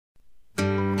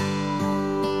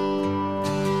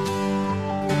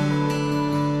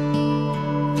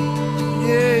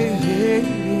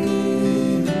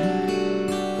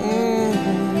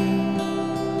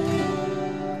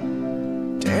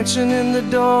dancing in the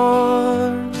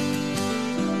dark,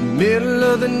 middle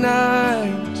of the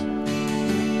night,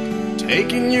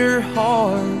 taking your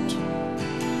heart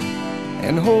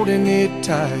and holding it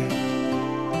tight.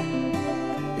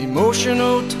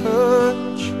 Emotional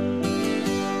touch,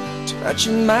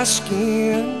 touching my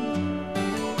skin,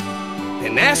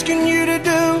 and asking you to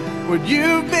do what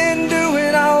you've been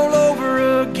doing all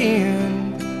over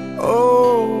again.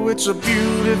 Oh, it's a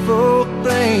beautiful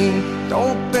thing.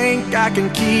 Don't think I can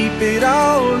keep it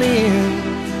all in.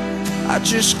 I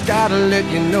just gotta let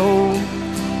you know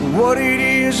what it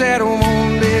is that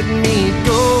won't let me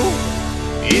go.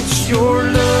 It's your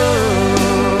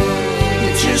love.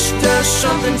 It just does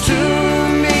something to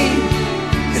me.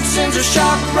 It sends a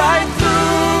shock right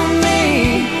through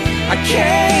me. I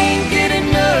can't get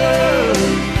enough.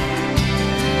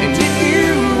 And if you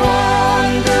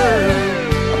wonder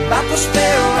about the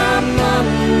spell I'm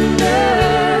under,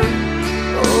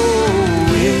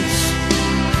 oh, it's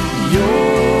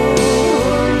your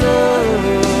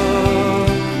love.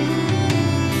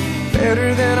 Better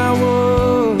than I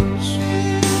was,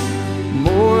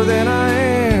 more than I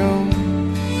am,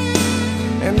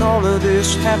 and all of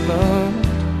this happened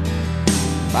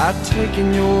by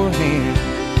taking your hand.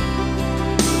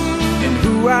 And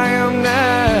who I am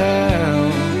now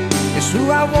is who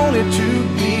I wanted to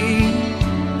be.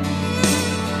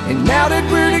 And now that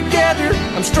we're together,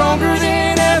 I'm stronger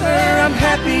than ever. I'm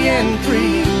happy and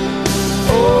free.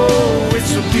 Oh,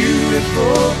 it's a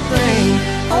beautiful thing.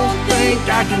 Don't think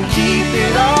I can keep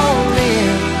it all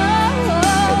in.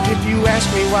 And if you ask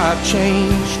me why I've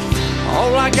changed,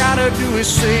 all I gotta do is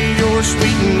say your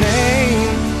sweet name.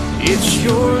 It's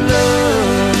your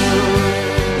love.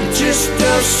 It just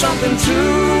does something to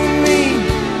me.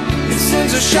 It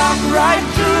sends a shock right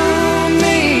through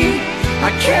me. I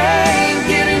can't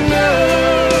get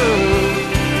enough.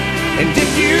 And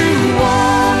if you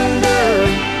wonder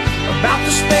about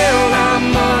the spell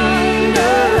I'm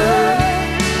under,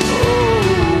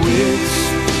 oh, it's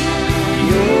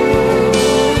your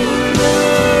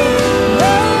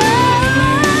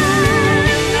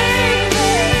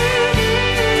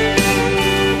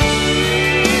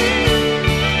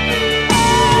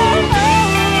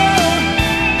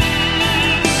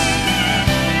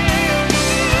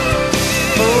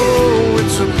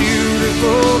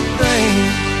thing.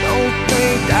 Don't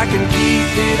think I can keep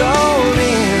it all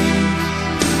in.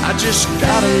 I just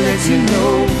gotta let you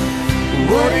know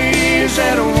what it is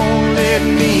that won't let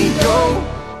me go.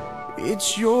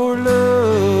 It's your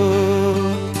love.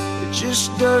 It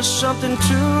just does something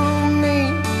to me.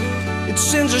 It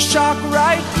sends a shock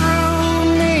right through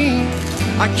me.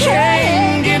 I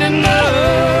can't get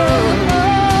enough.